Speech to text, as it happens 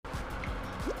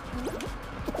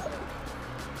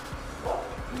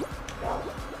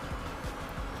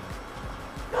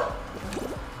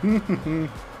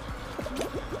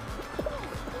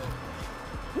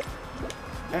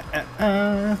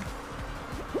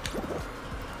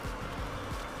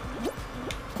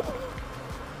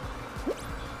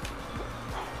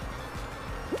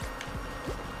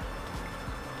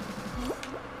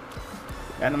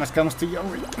Ya nomás quedamos tú y yo,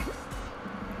 güey.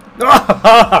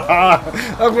 ¡A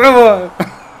huevo!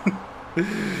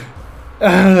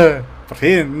 Por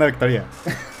fin, una victoria.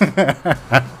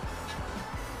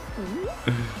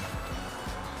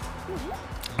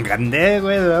 Gané,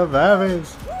 güey, no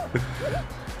mames.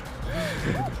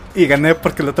 Y gané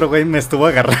porque el otro güey me estuvo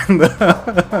agarrando.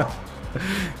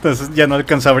 Entonces ya no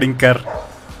alcanzó a brincar.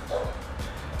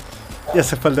 Ya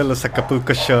se fue el de los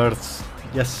Acapulco Shorts.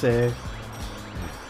 Ya sé.